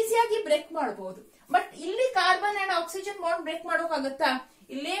ಈಸಿಯಾಗಿ break ಮಾಡಬಹುದು. ಬಟ್ ಇಲ್ಲಿ carbon and oxygen bond break ಮಾಡೋಕಾಗತ್ತಾ?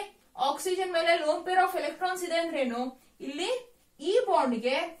 ಇಲ್ಲಿ ಆಕ್ಸಿಜನ್ ಮೇಲೆ ಲೋನ್ ಪೇರ್ ಆಫ್ ಎಲೆಕ್ಟ್ರಾನ್ಸ್ ಇದೆ ಅಂದ್ರೇನು, ಇಲ್ಲಿ ಈ ಬಾಂಡ್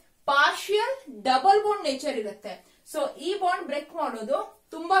ಗೆ ಪಾರ್ಷಿಯಲ್ ಡಬಲ್ ಬಾಂಡ್ ನೇಚರ್ ಇರುತ್ತೆ. ಸೊ ಈ ಬಾಂಡ್ ಬ್ರೇಕ್ ಮಾಡೋದು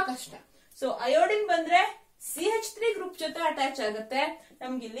ತುಂಬಾ ಕಷ್ಟ. ಸೊ ಅಯೋಡಿನ್ ಬಂದ್ರೆ CH3 ಗ್ರೂಪ್ ಜೊತೆ ಅಟ್ಯಾಚ್ ಆಗುತ್ತೆ,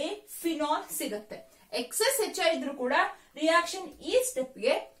 ನಮ್ಗಿಲ್ಲಿ ಫಿನಾಲ್ ಸಿಗುತ್ತೆ. ಎಕ್ಸೆಸ್ HI ಇದ್ರೂ ಕೂಡ ರಿಯಾಕ್ಷನ್ ಈ ಸ್ಟೆಪ್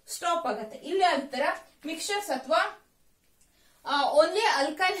ಗೆ ಸ್ಟಾಪ್ ಆಗುತ್ತೆ. ಇಲ್ಲಿ ಆಗ್ತಾರ ಮಿಕ್ಸ್ಚರ್ಸ್ ಅಥವಾ ಓನ್ಲಿ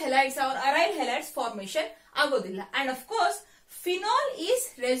ಅಲ್ಕೈಲ್ ಹೆಲೈಡ್ಸ್ ಆರ್ ಅರೈಲ್ ಹೆಲೈಡ್ಸ್ ಫಾರ್ಮೇಶನ್ ಆಗೋದಿಲ್ಲ. And of course phenol is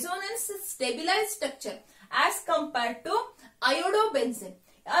resonance stabilise structure as compared to ಅಯೋಡೋಬೆನ್ಸಿನ್.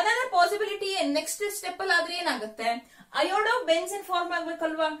 ಅದರ ಪಾಸಿಬಿಲಿಟಿ ನೆಕ್ಸ್ಟ್ ಸ್ಟೆಪ್ ಅಲ್ಲಿ ಆದ್ರೆ ಏನಾಗುತ್ತೆ, ಅಯೋಡೋಬೆನ್ಸಿನ್ ಫಾರ್ಮ್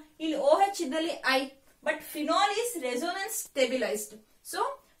ಆಗ್ಬೇಕಲ್ವಾ. ಇಲ್ಲಿ OH ಇದ್ದಲ್ಲಿ I, but phenol is resonance stabilised. So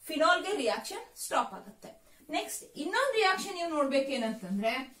phenol ಗೆ ರಿಯಾಕ್ಷನ್ ಸ್ಟಾಪ್ ಆಗುತ್ತೆ. ನೆಕ್ಸ್ಟ್ ಇನ್ನೊಂದು ರಿಯಾಕ್ಷನ್ ನೀವು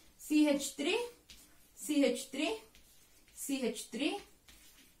ನೋಡ್ಬೇಕೇನಂತಂದ್ರೆ CH3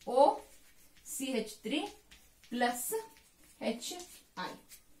 O CH3 plus HI.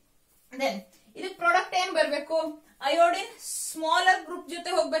 Then ಇದಕ್ಕೆ ಪ್ರಾಡಕ್ಟ್ ಏನ್ ಬರ್ಬೇಕು, ಅಯೋಡಿನ್ ಸ್ಮಾಲರ್ ಗ್ರೂಪ್ ಜೊತೆ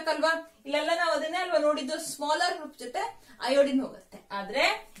ಹೋಗ್ಬೇಕಲ್ವಾ. ಇಲ್ಲೆಲ್ಲ ನಾವು ಅದನ್ನೇ ಅಲ್ವಾ ನೋಡಿದ್ದು, ಸ್ಮಾಲರ್ ಗ್ರೂಪ್ ಜೊತೆ ಅಯೋಡಿನ್ ಹೋಗುತ್ತೆ. ಆದ್ರೆ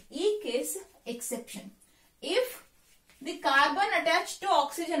ಈ case exception. If the carbon attach to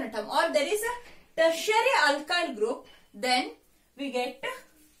oxygen atom or there is a tertiary alkyl group, then we get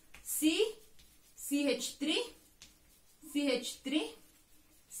CH3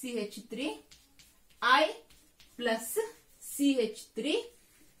 I plus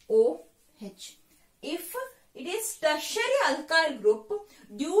CH3OH. If it is tertiary alkyl group,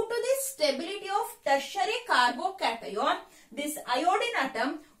 due to the stability of tertiary carbocation, this iodine atom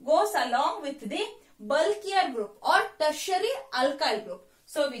goes along with the bulkier group or tertiary alkyl group.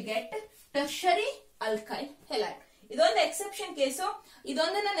 So we get tertiary alkyl halide. ಇದೊಂದು exception case,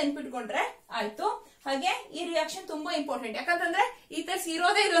 ಇದೊಂದನ್ನ ನೆನ್ಪಿಟ್ಕೊಂಡ್ರೆ ಆಯ್ತು. ಹಾಗೆ ಈ reaction ತುಂಬಾ important, ಯಾಕಂತಂದ್ರೆ ಈ ತರ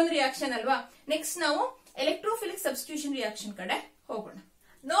ಇರೋದೇ ಇದೊಂದು ರಿಯಾಕ್ಷನ್ ಅಲ್ವಾ. ನೆಕ್ಸ್ಟ್ ನಾವು ಎಲೆಕ್ಟ್ರೋಫಿಲಿಕ್ ಸಬ್ಸ್ಟಿಟ್ಯೂಷನ್ ರಿಯಾಕ್ಷನ್ ಕಡೆ ಹೋಗೋಣ.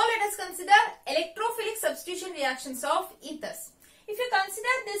 Now let us consider electrophilic substitution reactions of ethers. If you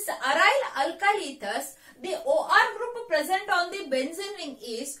consider this aryl alkyl ethers, the OR group present on the benzene ring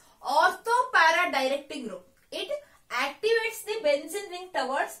is ortho-para directing group. It activates the benzene ring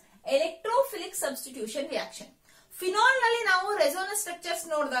towards electrophilic substitution reaction. Phenol ನಲ್ಲಿ ನಾವು resonance structures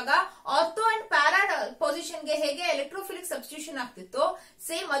ನೋಡಿದಾಗ ortho and para position ಗೆ ಹೇಗೆ electrophilic substitution ಆಗ್ತಿತ್ತು,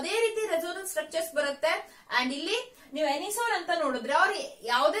 same ಅದೇ ರೀತಿ resonance structures ಬರುತ್ತೆ. And ಇಲ್ಲಿ ನೀವು ಎನಿಸೋಲ್ ಅಂತ ನೋಡಿದ್ರೆ ಅವ್ರು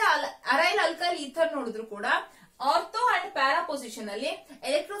ಯಾವುದೇ ಅರೈಲ್ ಅಲ್ಕೈಲ್ ಈಥರ್ ನೋಡಿದ್ರು ಕೂಡ ಆರ್ಥೋ ಅಂಡ್ ಪ್ಯಾರಾ ಪೊಸಿಷನ್ ಅಲ್ಲಿ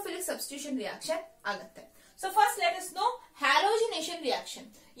ಎಲೆಕ್ಟ್ರೋಫಿಲಿಕ್ ಸಬ್ಸ್ಟಿಟ್ಯೂಷನ್ ರಿಯಾಕ್ಷನ್ ಆಗುತ್ತೆ. So first let us know ಹ್ಯಾಲೋಜಿನೇಷನ್ reaction.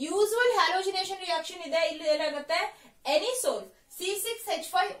 Usual ಹ್ಯಾಲೋಜಿನೇಷನ್ reaction ಇದೆ. ಇಲ್ಲಿ ಏನಾಗುತ್ತೆ, ಎನಿಸೋಲ್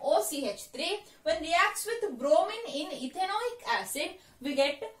C6H5OCH3 when reacts with bromine in ethanoic acid, we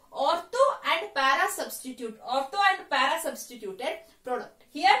get ortho and para substituted product.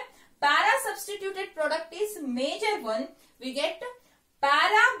 Here para substituted product is major one. We get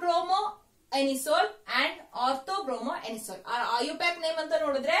para bromo anisole and ortho bromo anisole. Our IUPAC name anta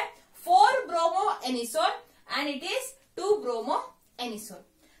nodidre 4 bromo anisole and it is 2 bromo anisole.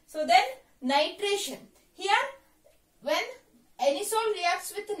 So then nitration. Here when anisole reacts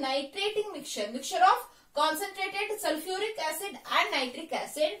with nitrating mixture of concentrated sulfuric acid and nitric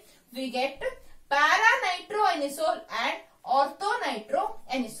acid, we get para nitroanisole and ortho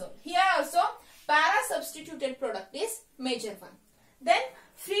nitroanisole. Here also para substituted product is major one. Then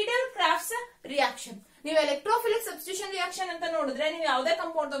Friedel-Crafts reaction. ನೀವು electrophilic substitution reaction ಅಂತ ನೋಡಿದ್ರೆ ನೀವು ಯಾವುದೇ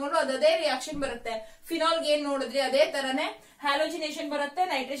compound ತಗೊಂಡು ಅದೇ reaction ಬರುತ್ತೆ. Phenol ಏನ್ ನೋಡಿದ್ರೆ ಅದೇ ತರನೇ ಹ್ಯಾಲೋಜಿನೇಷನ್ ಬರುತ್ತೆ,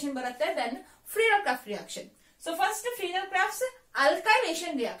 ನೈಟ್ರೇಷನ್ ಬರುತ್ತೆ. Then Friedel-Crafts reaction. So first Friedel-Crafts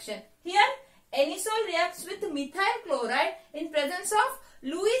alkylation reaction. Here anisole reacts with methyl chloride in presence of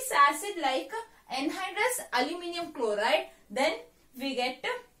Lewis acid like anhydrous aluminium chloride. Then we get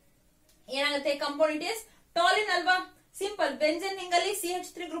ಏನಾಗುತ್ತೆ compound it is toluene ಅಲ್ವಾ. Simple ಬೆಂಜೆನ್ ring ಅಲ್ಲಿ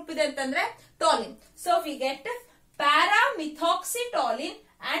CH3 group ಇದೆ ಅಂತಂದ್ರೆ toluene. So we get para-methoxytoluene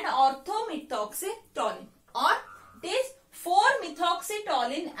and ortho-methoxytoluene, or it is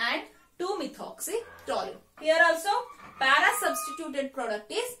 4-methoxytoluene and 2-methoxytoluene. Here also para substituted product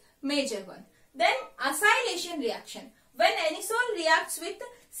is major one. Then acylation reaction. When anisole reacts with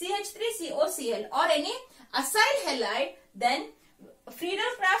CH3COCl or any acyl halide, then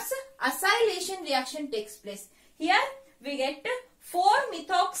Friedel-Crafts acylation reaction takes place. Here we get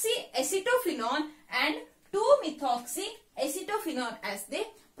 4-methoxyacetophenone and 2-methoxyacetophenone as the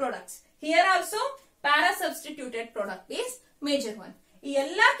products. Here also para substituted product is major one. ಈ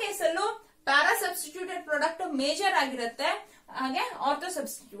ಎಲ್ಲಾ ಕೇಸಲ್ಲೂ para substituted product major ಆಗಿರುತ್ತೆ, ಹಾಗೆ ortho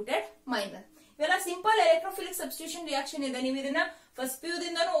substituted minor. ಇವೆಲ್ಲ simple electrophilic substitution reaction ಇದೆ. ನೀವು ಇದನ್ನ first PU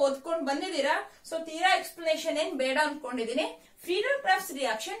ದಿಂದನೂ ಓದ್ಕೊಂಡು ಬಂದಿದ್ದೀರಾ. ಸೊ ತೀರಾ ಎಕ್ಸ್ಪ್ಲನೇಷನ್ ಏನ್ ಬೇಡ ಅನ್ಕೊಂಡಿದೀನಿ. ಫ್ರೀಡಲ್-ಕ್ರಾಫ್ಟ್ಸ್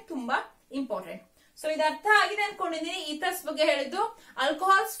ರಿಯಾಕ್ಷನ್ ತುಂಬಾ ಇಂಪಾರ್ಟೆಂಟ್. ಸೊ ಇದು ಅರ್ಥ ಆಗಿದೆ ಅನ್ಕೊಂಡಿದೀನಿ. ಈಥರ್ಸ್ ಬಗ್ಗೆ ಹೇಳಿದ್ದು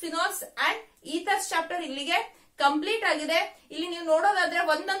alcohols, phenols and ethers chapter ಇಲ್ಲಿಗೆ ಕಂಪ್ಲೀಟ್ ಆಗಿದೆ. ಇಲ್ಲಿ ನೀವು ನೋಡೋದಾದ್ರೆ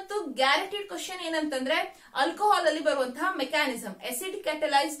ಒಂದಂತೂ ಗ್ಯಾರಂಟಿಡ್ ಕ್ವಶನ್ ಏನಂತಂದ್ರೆ ಆಲ್ಕೋಹಾಲ್ ಅಲ್ಲಿ ಬರುವಂತಹ mechanism, acid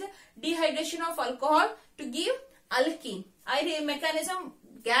ಕ್ಯಾಟಲೈಸ್ಡ್ dehydration of alcohol to give alkene. ಈ ಮೆಕ್ಯಾನಿಸಮ್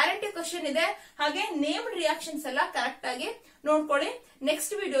ಗ್ಯಾರಂಟಿ ಕ್ವಶನ್ ಇದೆ. ಹಾಗೆ ನೇಮ್ಡ್ ರಿಯಾಕ್ಷನ್ಸ್ ಎಲ್ಲ ಕರೆಕ್ಟ್ ಆಗಿ ನೋಡ್ಕೊಳ್ಳಿ.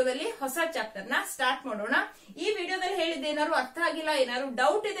 ನೆಕ್ಸ್ಟ್ ವಿಡಿಯೋದಲ್ಲಿ ಹೊಸ ಚಾಪ್ಟರ್ ನ ಸ್ಟಾರ್ಟ್ ಮಾಡೋಣ. ಈ ವಿಡಿಯೋದಲ್ಲಿ ಹೇಳಿದ್ದೆ ಏನಾದ್ರು ಅರ್ಥ ಆಗಿಲ್ಲ, ಏನಾದ್ರು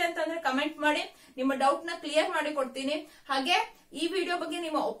ಡೌಟ್ ಇದೆ ಅಂತಂದ್ರೆ ಕಮೆಂಟ್ ಮಾಡಿ, ನಿಮ್ಮ ಡೌಟ್ ನ ಕ್ಲಿಯರ್ ಮಾಡಿ ಕೊಡ್ತೀನಿ. ಹಾಗೆ ಈ ವಿಡಿಯೋ ಬಗ್ಗೆ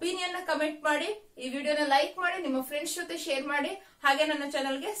ನಿಮ್ಮ ಒಪಿನಿಯನ್ ನ ಕಮೆಂಟ್ ಮಾಡಿ, ಈ ವಿಡಿಯೋನ ಲೈಕ್ ಮಾಡಿ, ನಿಮ್ಮ ಫ್ರೆಂಡ್ಸ್ ಜೊತೆ ಶೇರ್ ಮಾಡಿ, ಹಾಗೆ ನನ್ನ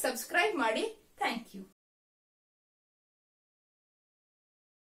ಚಾನಲ್ಗೆ ಸಬ್ಸ್ಕ್ರೈಬ್ ಮಾಡಿ. Thank you.